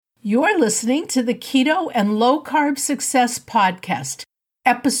You're listening to the Keto and Low Carb Success Podcast,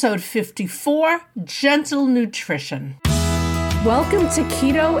 Episode 54, Gentle Nutrition. Welcome to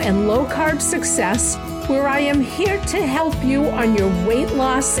Keto and Low Carb Success, where I am here to help you on your weight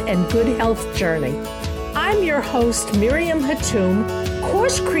loss and good health journey. I'm your host, Miriam Hatoum,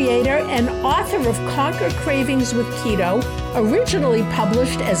 course creator and author of Conquer Cravings with Keto, originally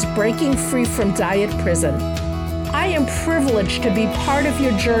published as Breaking Free from Diet Prison. I am privileged to be part of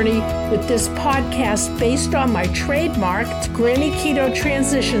your journey with this podcast based on my trademarked Granny Keto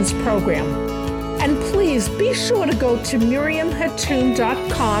Transitions program. And please be sure to go to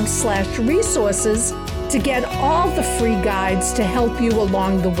miriamhatoum.com/resources to get all the free guides to help you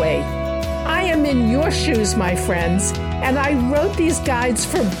along the way. I am in your shoes, my friends, and I wrote these guides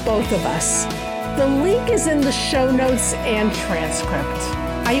for both of us. The link is in the show notes and transcript.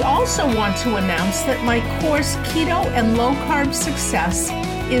 I also want to announce that my course, Keto and Low Carb Success,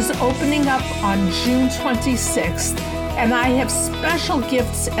 is opening up on June 26th, and I have special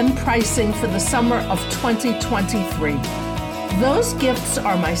gifts and pricing for the summer of 2023. Those gifts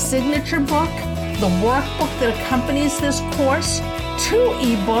are my signature book, the workbook that accompanies this course, 2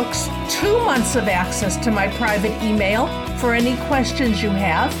 ebooks, 2 months of access to my private email for any questions you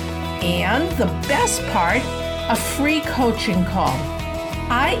have, and the best part, a free coaching call.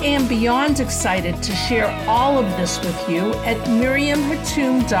 I am beyond excited to share all of this with you at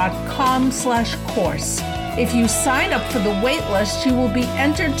miriamhatoum.com/course. If you sign up for the waitlist, you will be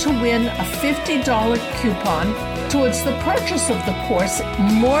entered to win a $50 coupon towards the purchase of the course,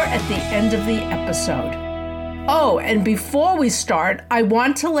 more at the end of the episode. Oh, and before we start, I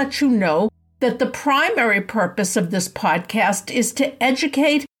want to let you know that the primary purpose of this podcast is to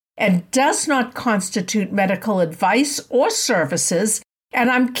educate and does not constitute medical advice or services, and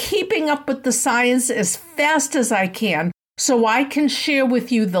I'm keeping up with the science as fast as I can so I can share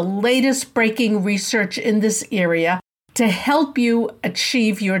with you the latest breaking research in this area to help you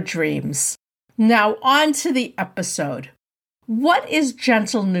achieve your dreams. Now on to the episode. What is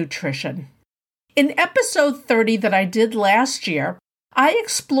gentle nutrition? In episode 30 that I did last year, I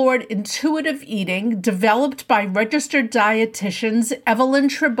explored intuitive eating developed by registered dietitians Evelyn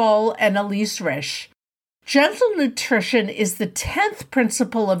Tribole and Elise Resch. Gentle nutrition is the 10th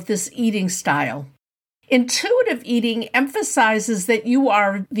principle of this eating style. Intuitive eating emphasizes that you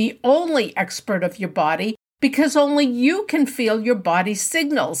are the only expert of your body because only you can feel your body's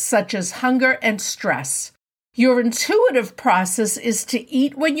signals, such as hunger and stress. Your intuitive process is to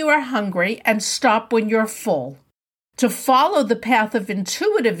eat when you are hungry and stop when you're full. To follow the path of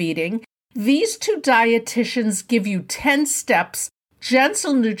intuitive eating, these 2 dietitians give you 10 steps,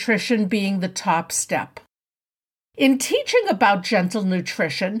 gentle nutrition being the top step. In teaching about gentle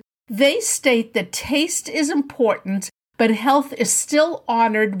nutrition, they state that taste is important, but health is still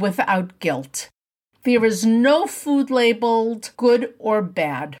honored without guilt. There is no food labeled good or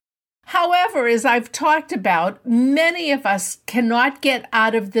bad. However, as I've talked about, many of us cannot get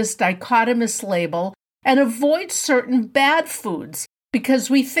out of this dichotomous label and avoid certain bad foods because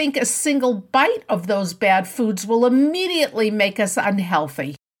we think a single bite of those bad foods will immediately make us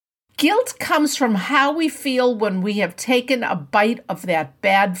unhealthy. Guilt comes from how we feel when we have taken a bite of that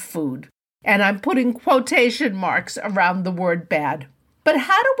bad food. And I'm putting quotation marks around the word bad. But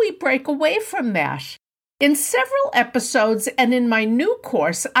how do we break away from that? In several episodes and in my new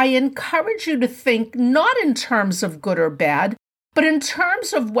course, I encourage you to think not in terms of good or bad, but in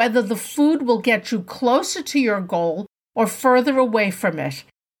terms of whether the food will get you closer to your goal or further away from it.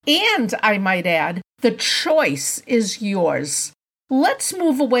 And, I might add, the choice is yours. Let's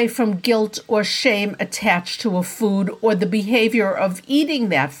move away from guilt or shame attached to a food or the behavior of eating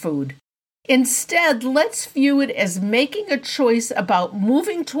that food. Instead, let's view it as making a choice about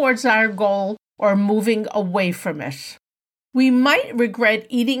moving towards our goal or moving away from it. We might regret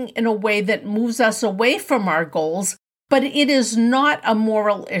eating in a way that moves us away from our goals, but it is not a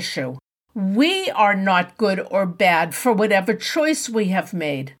moral issue. We are not good or bad for whatever choice we have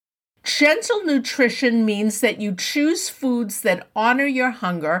made. Gentle nutrition means that you choose foods that honor your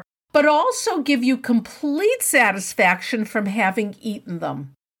hunger, but also give you complete satisfaction from having eaten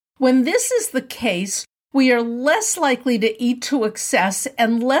them. When this is the case, we are less likely to eat to excess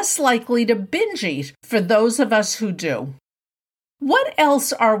and less likely to binge eat for those of us who do. What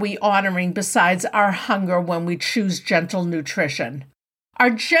else are we honoring besides our hunger when we choose gentle nutrition?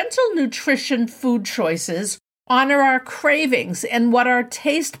 Our gentle nutrition food choices honor our cravings and what our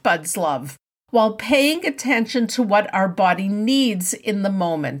taste buds love, while paying attention to what our body needs in the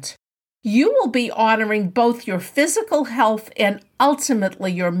moment. You will be honoring both your physical health and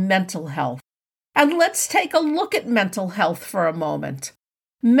ultimately your mental health. And let's take a look at mental health for a moment.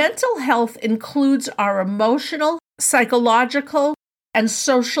 Mental health includes our emotional, psychological, and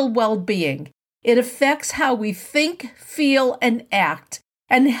social well-being. It affects how we think, feel, and act,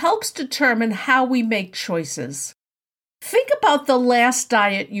 and helps determine how we make choices. Think about the last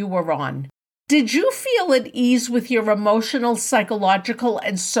diet you were on. Did you feel at ease with your emotional, psychological,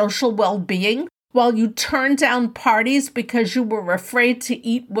 and social well-being while you turned down parties because you were afraid to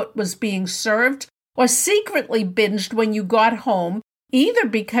eat what was being served, or secretly binged when you got home, either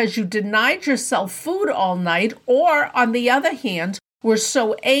because you denied yourself food all night, or, on the other hand, were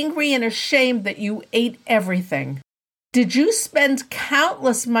so angry and ashamed that you ate everything? Did you spend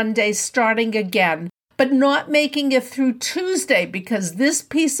countless Mondays starting again, but not making it through Tuesday because this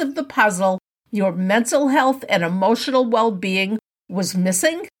piece of the puzzle, your mental health and emotional well-being, was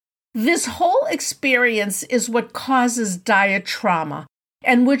missing? This whole experience is what causes diet trauma,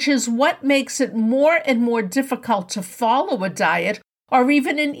 and which is what makes it more and more difficult to follow a diet or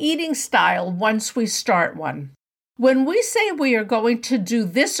even an eating style once we start one. When we say we are going to do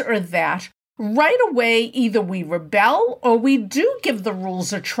this or that, right away either we rebel or we do give the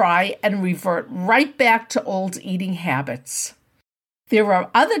rules a try and revert right back to old eating habits. There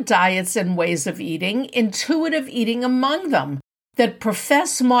are other diets and ways of eating, intuitive eating among them, that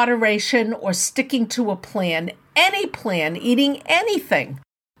profess moderation or sticking to a plan, any plan, eating anything.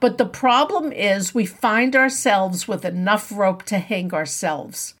 But the problem is we find ourselves with enough rope to hang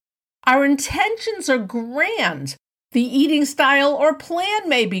ourselves. Our intentions are grand. The eating style or plan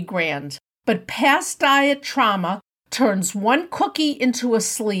may be grand, but past diet trauma turns one cookie into a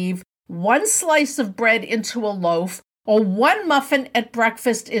sleeve, one slice of bread into a loaf, or one muffin at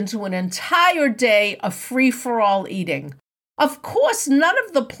breakfast into an entire day of free-for-all eating. Of course, none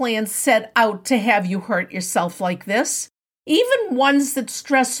of the plans set out to have you hurt yourself like this. Even ones that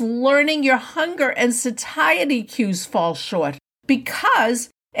stress learning your hunger and satiety cues fall short,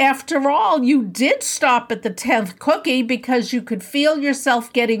 because, after all, you did stop at the 10th cookie because you could feel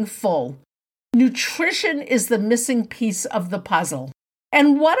yourself getting full. Nutrition is the missing piece of the puzzle.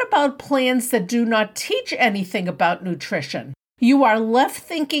 And what about plans that do not teach anything about nutrition? You are left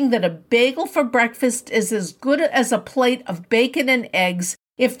thinking that a bagel for breakfast is as good as a plate of bacon and eggs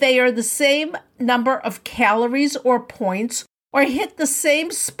if they are the same number of calories or points or hit the same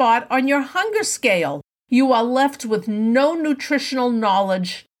spot on your hunger scale. You are left with no nutritional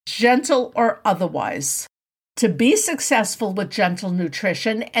knowledge, gentle or otherwise. To be successful with gentle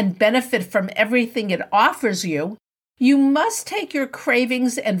nutrition and benefit from everything it offers you, you must take your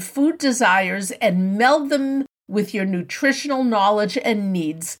cravings and food desires and meld them with your nutritional knowledge and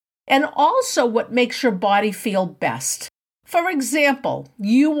needs, and also what makes your body feel best. For example,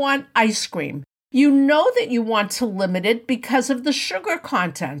 you want ice cream. You know that you want to limit it because of the sugar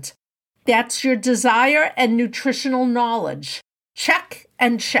content. That's your desire and nutritional knowledge. Check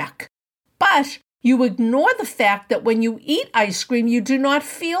and check. But you ignore the fact that when you eat ice cream, you do not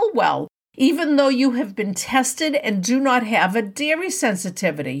feel well, even though you have been tested and do not have a dairy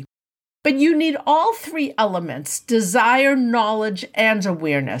sensitivity. But you need all three elements: desire, knowledge, and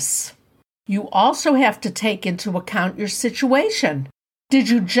awareness. You also have to take into account your situation. Did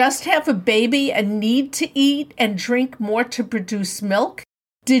you just have a baby and need to eat and drink more to produce milk?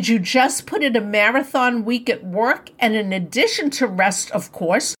 Did you just put in a marathon week at work, and in addition to rest, of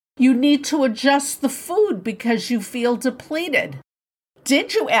course, you need to adjust the food because you feel depleted?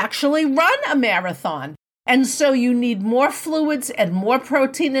 Did you actually run a marathon? And so you need more fluids and more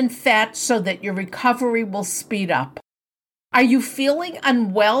protein and fat so that your recovery will speed up. Are you feeling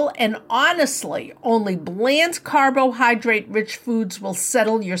unwell, and honestly, only bland carbohydrate-rich foods will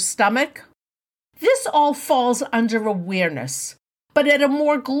settle your stomach? This all falls under awareness, but at a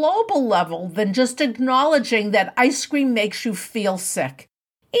more global level than just acknowledging that ice cream makes you feel sick.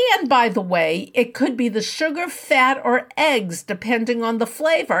 And by the way, it could be the sugar, fat, or eggs, depending on the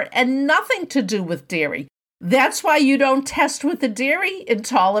flavor, and nothing to do with dairy. That's why you don't test with the dairy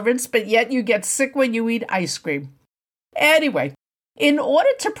intolerance, but yet you get sick when you eat ice cream. Anyway, in order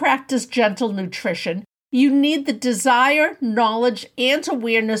to practice gentle nutrition, you need the desire, knowledge, and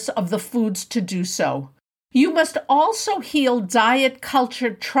awareness of the foods to do so. You must also heal diet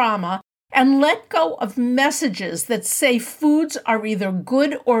culture trauma and let go of messages that say foods are either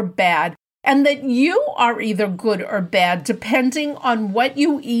good or bad, and that you are either good or bad depending on what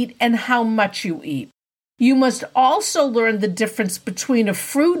you eat and how much you eat. You must also learn the difference between a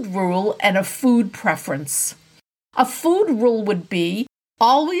food rule and a food preference. A food rule would be,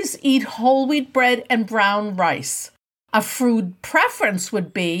 always eat whole wheat bread and brown rice. A food preference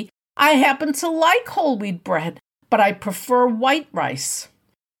would be, I happen to like whole wheat bread, but I prefer white rice.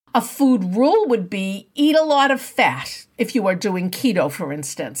 A food rule would be eat a lot of fat if you are doing keto, for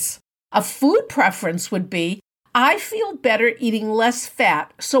instance. A food preference would be I feel better eating less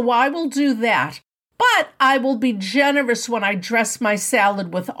fat, so I will do that, but I will be generous when I dress my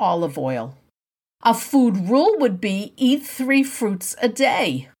salad with olive oil. A food rule would be eat 3 fruits a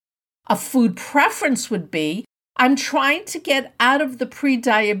day. A food preference would be I'm trying to get out of the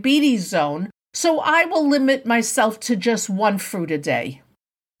pre-diabetes zone, so I will limit myself to just 1 fruit a day.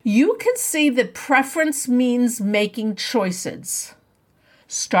 You can see that preference means making choices.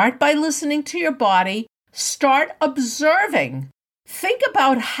 Start by listening to your body. Start observing. Think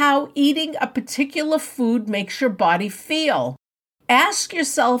about how eating a particular food makes your body feel. Ask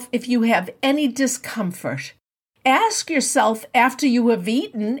yourself if you have any discomfort. Ask yourself after you have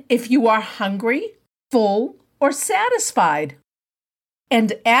eaten if you are hungry, full, or satisfied.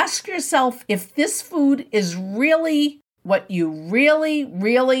 And ask yourself if this food is really what you really,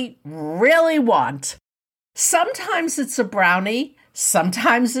 really, really want. Sometimes it's a brownie.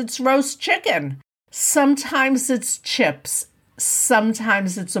 Sometimes it's roast chicken. Sometimes it's chips.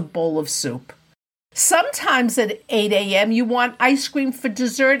 Sometimes it's a bowl of soup. Sometimes at 8 a.m. you want ice cream for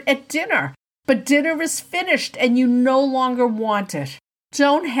dessert at dinner, but dinner is finished and you no longer want it.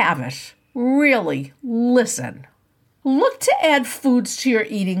 Don't have it. Really, listen. Look to add foods to your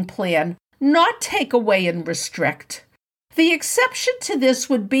eating plan, not take away and restrict. The exception to this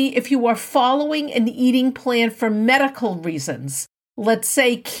would be if you are following an eating plan for medical reasons. Let's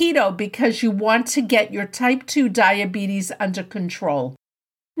say keto because you want to get your type 2 diabetes under control.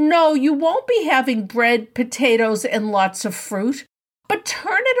 No, you won't be having bread, potatoes, and lots of fruit, but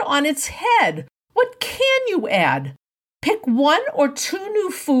turn it on its head. What can you add? Pick 1 or 2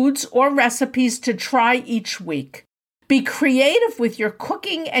 new foods or recipes to try each week. Be creative with your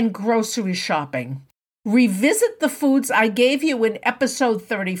cooking and grocery shopping. Revisit the foods I gave you in episode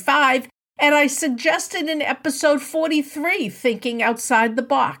 35 and I suggested in episode 43, Thinking Outside the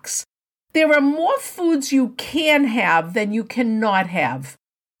Box. There are more foods you can have than you cannot have.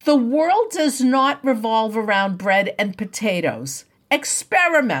 The world does not revolve around bread and potatoes.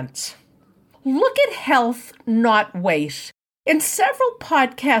 Experiment. Look at health, not weight. In several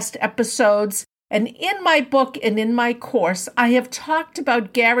podcast episodes, and in my book and in my course, I have talked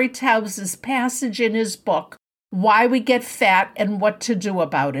about Gary Taubes' passage in his book, Why We Get Fat and What to Do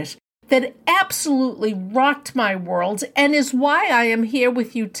About It, that absolutely rocked my world and is why I am here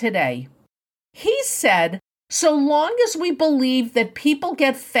with you today. He said, so long as we believe that people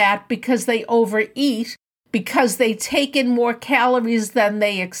get fat because they overeat, because they take in more calories than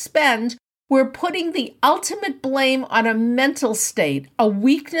they expend, we're putting the ultimate blame on a mental state, a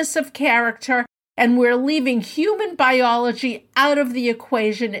weakness of character, and we're leaving human biology out of the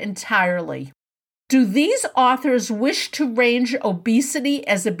equation entirely. Do these authors wish to range obesity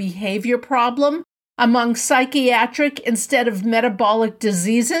as a behavior problem among psychiatric instead of metabolic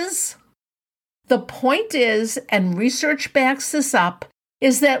diseases? The point is, and research backs this up,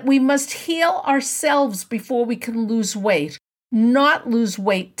 is that we must heal ourselves before we can lose weight, not lose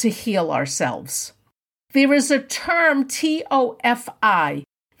weight to heal ourselves. There is a term TOFI.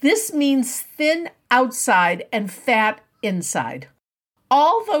 This means thin outside and fat inside.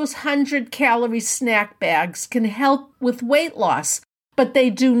 All those 100-calorie snack bags can help with weight loss, but they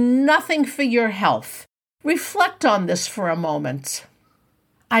do nothing for your health. Reflect on this for a moment.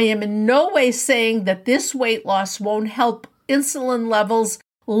 I am in no way saying that this weight loss won't help insulin levels,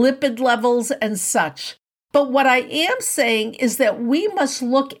 lipid levels, and such. But what I am saying is that we must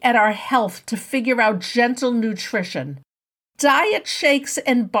look at our health to figure out gentle nutrition. Diet shakes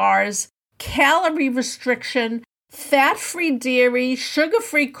and bars, calorie restriction, fat-free dairy,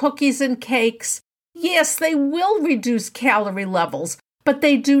 sugar-free cookies and cakes. Yes, they will reduce calorie levels, but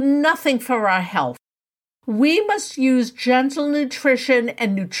they do nothing for our health. We must use gentle nutrition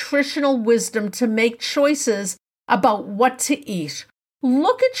and nutritional wisdom to make choices about what to eat.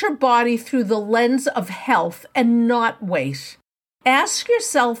 Look at your body through the lens of health and not weight. Ask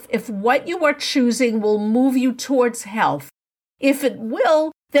yourself if what you are choosing will move you towards health. If it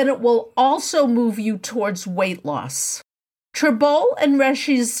will, then it will also move you towards weight loss. Tribole and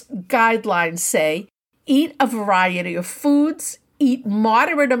Reshi's guidelines say, eat a variety of foods, eat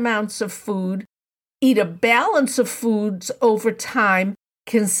moderate amounts of food, eat a balance of foods over time,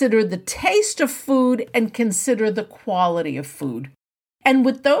 consider the taste of food, and consider the quality of food. And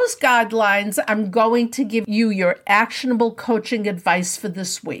with those guidelines, I'm going to give you your actionable coaching advice for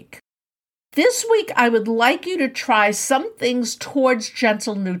this week. This week, I would like you to try some things towards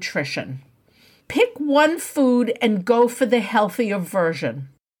gentle nutrition. Pick one food and go for the healthier version.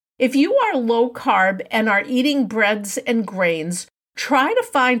 If you are low carb and are eating breads and grains, try to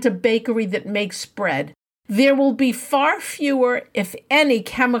find a bakery that makes bread. There will be far fewer, if any,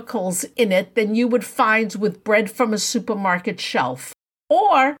 chemicals in it than you would find with bread from a supermarket shelf.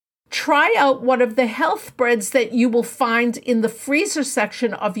 Or try out one of the health breads that you will find in the freezer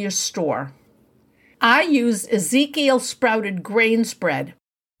section of your store. I use Ezekiel Sprouted Grains bread.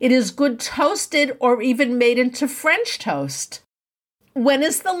 It is good toasted or even made into French toast. When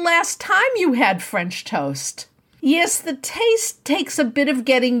is the last time you had French toast? Yes, the taste takes a bit of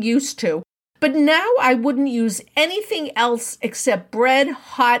getting used to, but now I wouldn't use anything else except bread,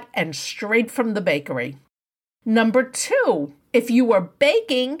 hot and straight from the bakery. Number 2, if you are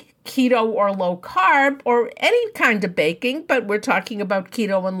baking, keto or low carb, or any kind of baking, but we're talking about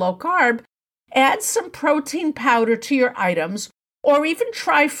keto and low carb, add some protein powder to your items, or even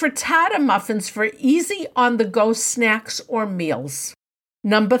try frittata muffins for easy on-the-go snacks or meals.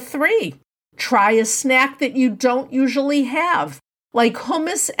 Number 3, try a snack that you don't usually have, like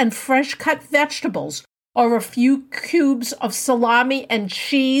hummus and fresh-cut vegetables, or a few cubes of salami and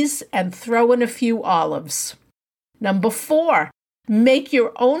cheese, and throw in a few olives. Number 4, make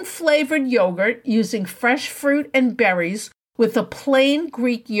your own flavored yogurt using fresh fruit and berries with a plain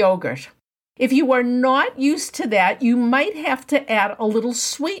Greek yogurt. If you are not used to that, you might have to add a little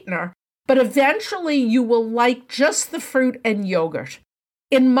sweetener, but eventually you will like just the fruit and yogurt.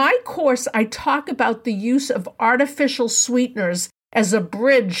 In my course, I talk about the use of artificial sweeteners as a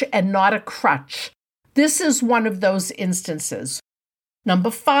bridge and not a crutch. This is one of those instances.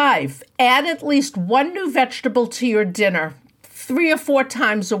 Number 5, add at least one new vegetable to your dinner, 3 or 4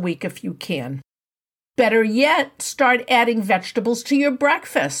 times a week if you can. Better yet, start adding vegetables to your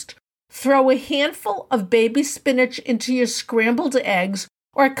breakfast. Throw a handful of baby spinach into your scrambled eggs,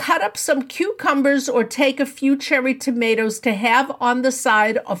 or cut up some cucumbers or take a few cherry tomatoes to have on the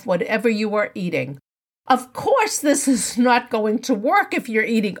side of whatever you are eating. Of course, this is not going to work if you're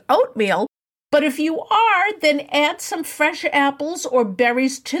eating oatmeal, but if you are, then add some fresh apples or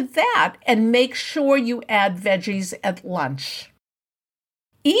berries to that and make sure you add veggies at lunch.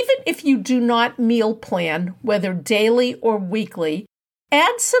 Even if you do not meal plan, whether daily or weekly,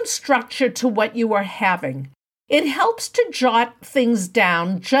 add some structure to what you are having. It helps to jot things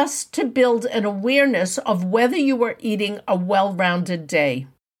down just to build an awareness of whether you are eating a well-rounded day.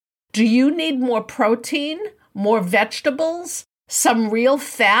 Do you need more protein, more vegetables, some real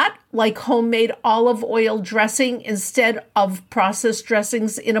fat like homemade olive oil dressing instead of processed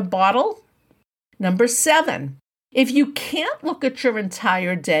dressings in a bottle? Number 7, if you can't look at your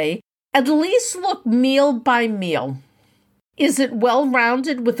entire day, at least look meal by meal. Is it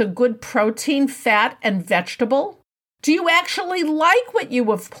well-rounded with a good protein, fat, and vegetable? Do you actually like what you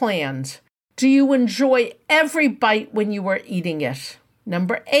have planned? Do you enjoy every bite when you are eating it?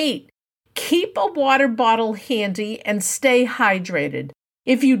 Number 8, keep a water bottle handy and stay hydrated.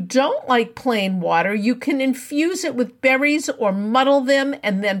 If you don't like plain water, you can infuse it with berries or muddle them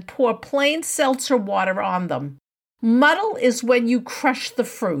and then pour plain seltzer water on them. Muddle is when you crush the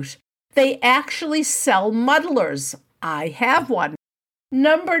fruit. They actually sell muddlers. I have one.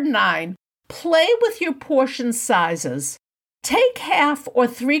 Number 9, play with your portion sizes. Take half or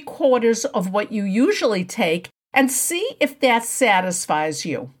 3/4 of what you usually take and see if that satisfies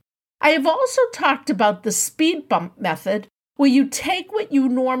you. I have also talked about the speed bump method, where you take what you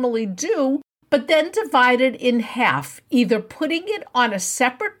normally do, but then divide it in half, either putting it on a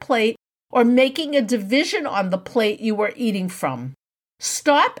separate plate or making a division on the plate you are eating from.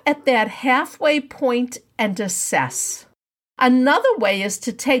 Stop at that halfway point and assess. Another way is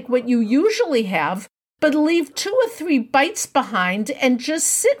to take what you usually have, but leave 2 or 3 bites behind and just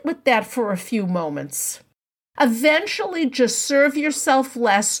sit with that for a few moments. Eventually, just serve yourself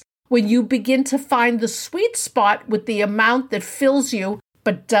less when you begin to find the sweet spot with the amount that fills you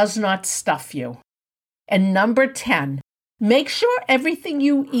but does not stuff you. And number 10, make sure everything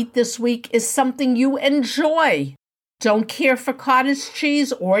you eat this week is something you enjoy. Don't care for cottage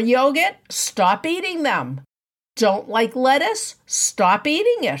cheese or yogurt? Stop eating them. Don't like lettuce? Stop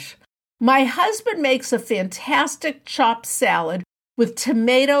eating it. My husband makes a fantastic chopped salad with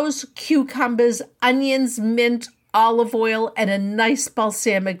tomatoes, cucumbers, onions, mint, olive oil, and a nice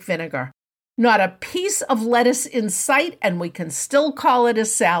balsamic vinegar. Not a piece of lettuce in sight, and we can still call it a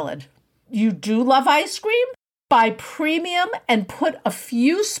salad. You do love ice cream? Buy premium and put a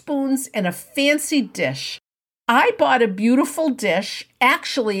few spoons in a fancy dish. I bought a beautiful dish.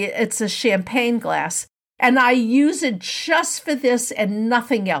 Actually, it's a champagne glass, and I use it just for this and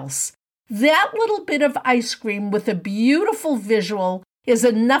nothing else. That little bit of ice cream with a beautiful visual is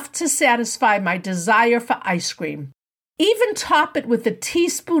enough to satisfy my desire for ice cream. Even top it with a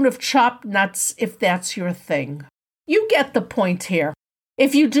teaspoon of chopped nuts if that's your thing. You get the point here.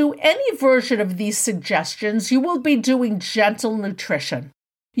 If you do any version of these suggestions, you will be doing gentle nutrition.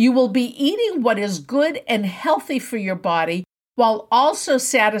 You will be eating what is good and healthy for your body while also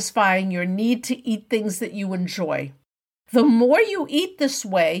satisfying your need to eat things that you enjoy. The more you eat this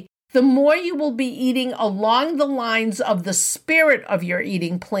way, the more you will be eating along the lines of the spirit of your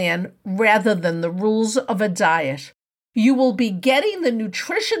eating plan rather than the rules of a diet. You will be getting the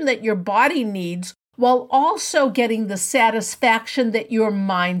nutrition that your body needs while also getting the satisfaction that your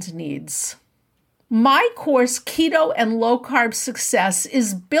mind needs. My course, Keto and Low Carb Success,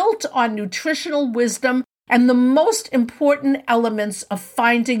 is built on nutritional wisdom and the most important elements of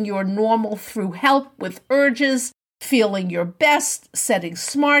finding your normal through help with urges, feeling your best, setting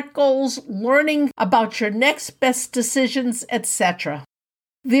SMART goals, learning about your next best decisions, etc.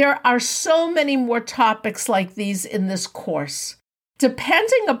 There are so many more topics like these in this course.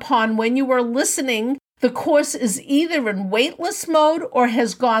 Depending upon when you are listening, the course is either in waitlist mode or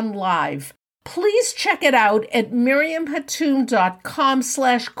has gone live. Please check it out at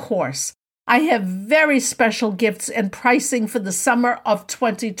miriamhatoum.com/course. I have very special gifts and pricing for the summer of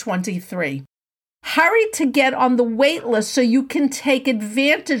 2023. Hurry to get on the wait list so you can take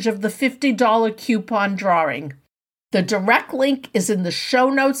advantage of the $50 coupon drawing. The direct link is in the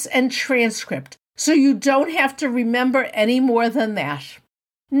show notes and transcript, so you don't have to remember any more than that.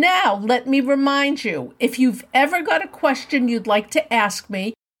 Now, let me remind you, if you've ever got a question you'd like to ask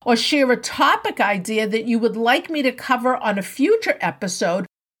me or share a topic idea that you would like me to cover on a future episode,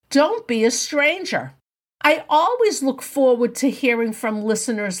 don't be a stranger. I always look forward to hearing from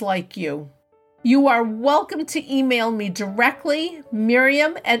listeners like you. You are welcome to email me directly,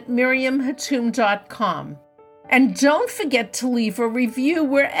 miriam@miriamhatoum.com. And don't forget to leave a review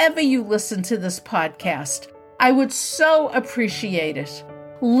wherever you listen to this podcast. I would so appreciate it.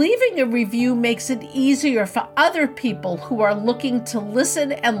 Leaving a review makes it easier for other people who are looking to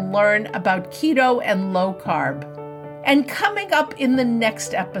listen and learn about keto and low carb. And coming up in the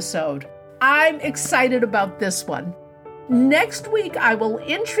next episode, I'm excited about this one. Next week, I will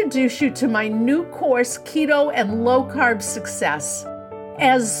introduce you to my new course, Keto and Low Carb Success.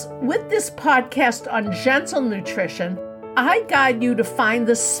 As with this podcast on gentle nutrition, I guide you to find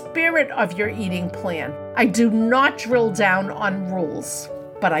the spirit of your eating plan. I do not drill down on rules,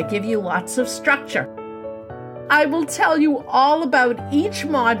 but I give you lots of structure. I will tell you all about each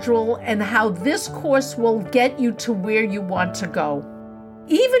module and how this course will get you to where you want to go.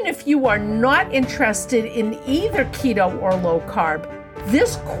 Even if you are not interested in either keto or low carb,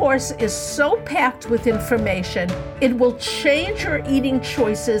 this course is so packed with information, it will change your eating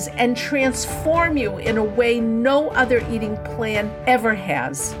choices and transform you in a way no other eating plan ever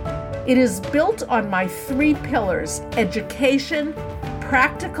has. It is built on my 3 pillars: education,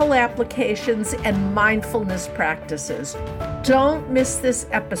 practical applications, and mindfulness practices. Don't miss this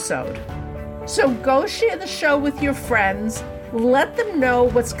episode. So go share the show with your friends. Let them know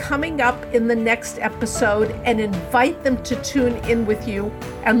what's coming up in the next episode and invite them to tune in with you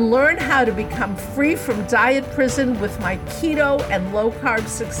and learn how to become free from diet prison with my Keto and Low Carb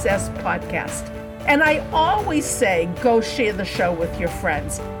Success podcast. And I always say, go share the show with your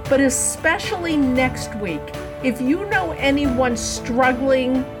friends, but especially next week. If you know anyone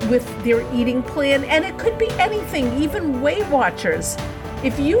struggling with their eating plan, and it could be anything, even Weight Watchers,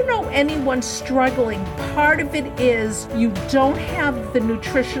 if you know anyone struggling, part of it is you don't have the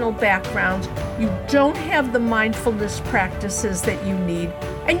nutritional background, you don't have the mindfulness practices that you need,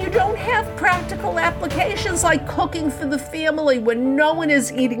 and you don't have practical applications like cooking for the family when no one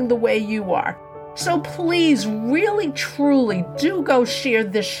is eating the way you are. So please, really, truly do go share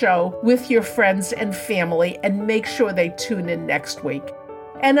this show with your friends and family and make sure they tune in next week.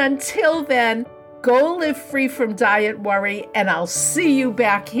 And until then, go live free from diet worry, and I'll see you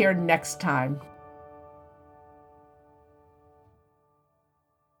back here next time.